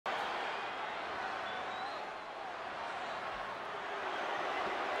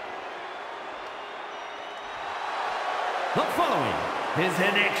The following is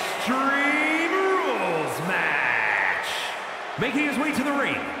an Extreme Rules match. Making his way to the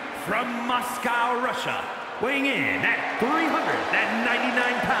ring from Moscow, Russia, weighing in at 399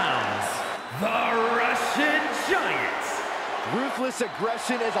 pounds, the Russian Giant. Ruthless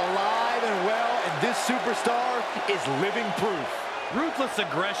aggression is alive and well, and this superstar is living proof. Ruthless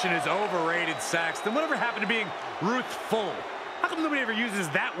aggression is overrated, Saxton. Whatever happened to being ruthful? How come nobody ever uses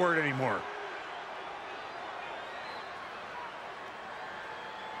that word anymore?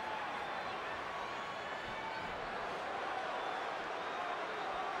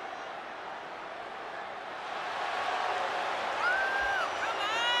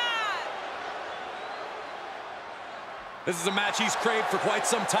 This is a match he's craved for quite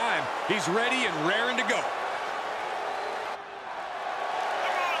some time. He's ready and raring to go.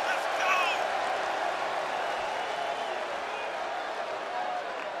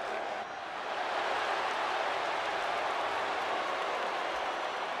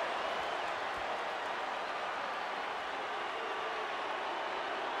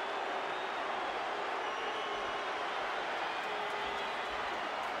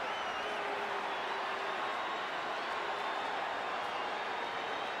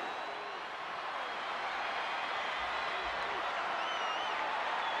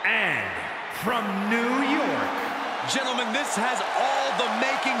 And from New York. Gentlemen, this has all the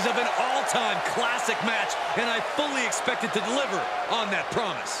makings of an all-time classic match, and I fully expect it to deliver on that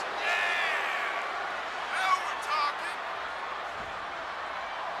promise. Now we're talking.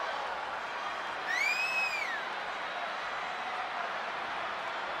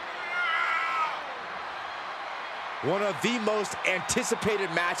 One of the most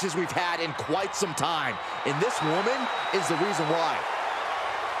anticipated matches we've had in quite some time. And this woman is the reason why.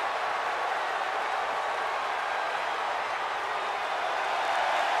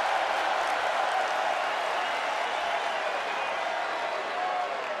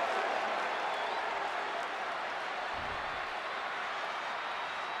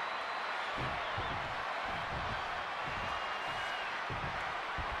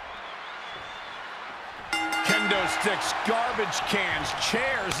 Kendo sticks, garbage cans,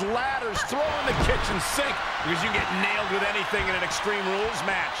 chairs, ladders, throw in the kitchen sink because you get nailed with anything in an Extreme Rules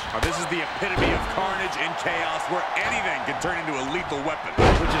match. This is the epitome of carnage and chaos where anything can turn into a lethal weapon.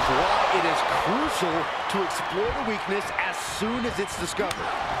 Which is why it is crucial to explore the weakness as soon as it's discovered.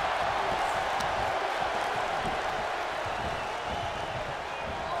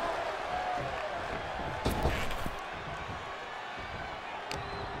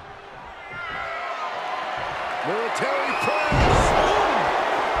 Military press.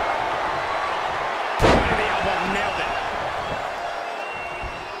 Right to the elbow, nailed it.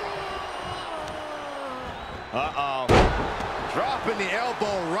 Uh-oh. Dropping the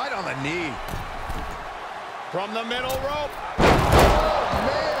elbow right on the knee. From the middle rope. Oh,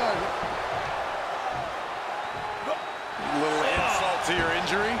 man. Little insult to your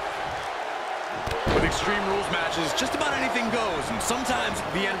injury. With Extreme Rules matches, just about anything goes, and sometimes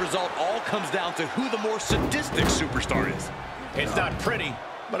the end result all comes down to who the more sadistic superstar is. It's not pretty,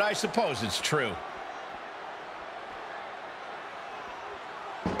 but I suppose it's true.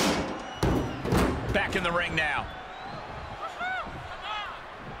 Back in the ring now.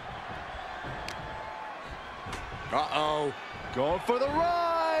 Uh-oh. Going for the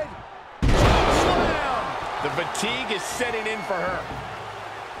ride. Slam. The fatigue is setting in for her.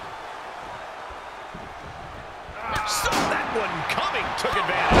 Saw that one coming, took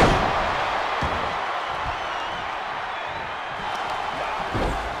advantage.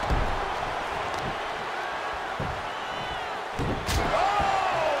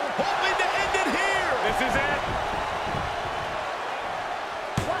 Oh, hoping to end it here. This is it.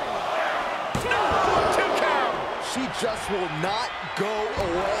 No, 2 count. She just will not go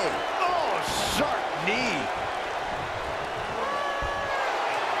away. Oh, sharp knee.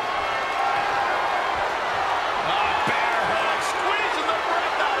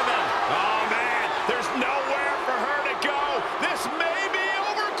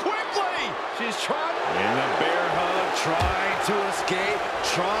 In the bear hug, trying to escape,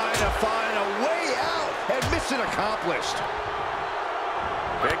 trying to find a way out, and mission accomplished.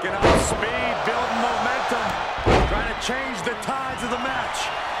 Picking up speed, building momentum, trying to change the tides of the match.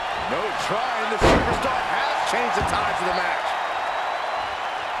 No trying, the superstar has changed the tides of the match.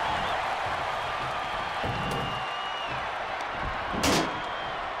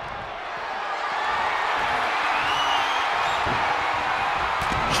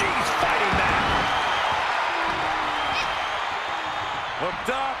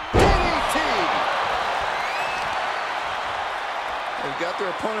 Hooked up. DDT. They've got their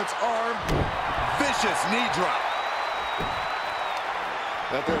opponent's arm. Vicious knee drop.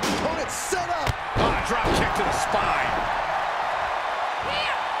 That their opponent's set up. Oh, drop kick to the spine.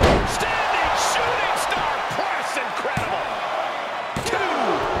 Standing shooting star press, incredible. 2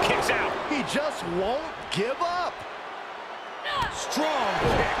 kicks out. He just won't give up. Strong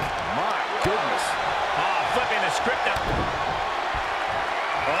kick. My goodness. Oh, flipping the script up.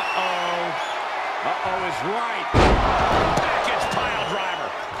 Uh-oh is right. Package pile driver.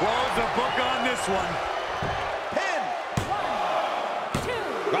 Close the book on this one. Pin. 1, 2.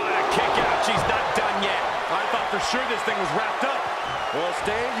 Got a kick out. She's not done yet. I thought for sure this thing was wrapped up. Well,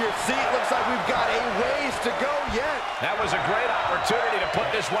 stay in your seat. Looks like we've got a ways to go yet. That was a great opportunity to put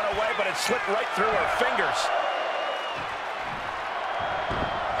this one away, but it slipped right through her fingers.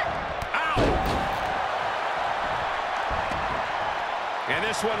 And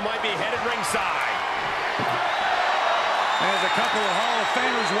this one might be headed ringside. As a couple of Hall of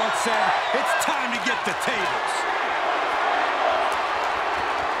Famers once said, it's time to get the tables.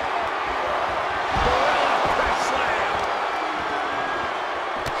 Press slam.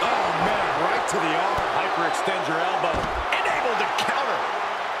 Oh, man, right to the arm. Hyperextend your elbow. And able to counter.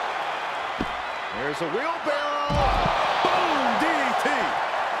 There's a wheelbarrow. Boom, DDT.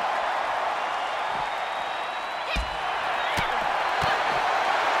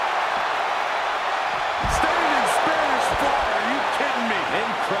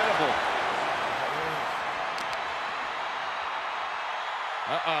 Incredible.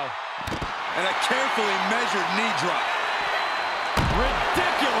 Uh-oh. And a carefully measured knee drop.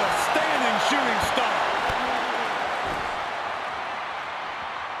 Ridiculous standing shooting star.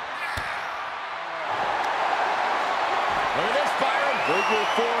 Look at this, Byron. Figure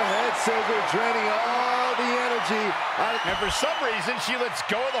 4 head scissor draining all the energy. And for some reason, she lets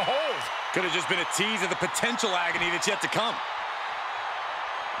go of the hold. Could have just been a tease of the potential agony that's yet to come.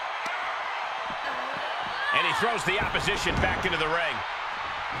 And he throws the opposition back into the ring.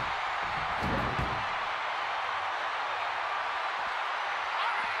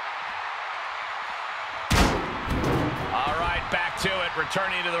 All right, back to it,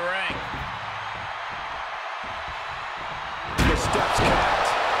 returning to the ring. The steps connect.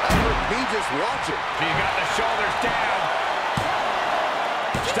 Me just watching. She got the shoulders down.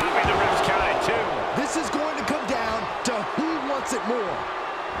 Stopping the ref's count at 2. This is going to come down to who wants it more.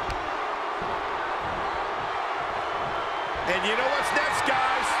 And you know what's next,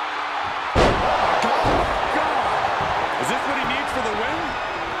 guys? Oh, God. Is this what he needs for the win?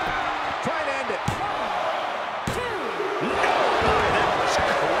 Try and end it. 1, 2. No, that was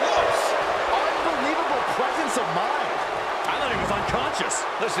close. Unbelievable presence of mind. I thought he was unconscious.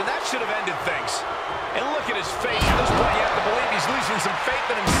 Listen, that should have ended things. And look at his face. At this point, you have to believe he's losing some faith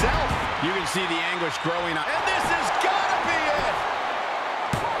in himself. You can see the anguish growing up. And this has got to be it.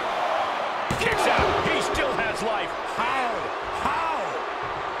 Kicks out. He still has life. How?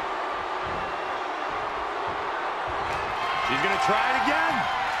 She's going to try it again.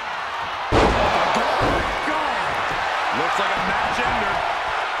 Oh, God. Looks like a match ender.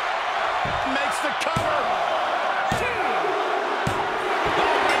 Makes the cover. 2.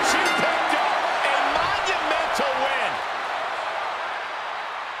 Oh, and she picked up a monumental win.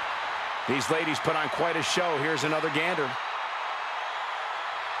 These ladies put on quite a show. Here's another gander.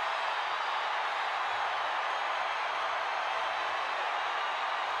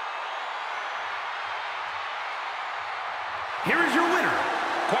 Here is your winner.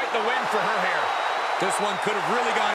 Quite the win for her here. This one could have really gone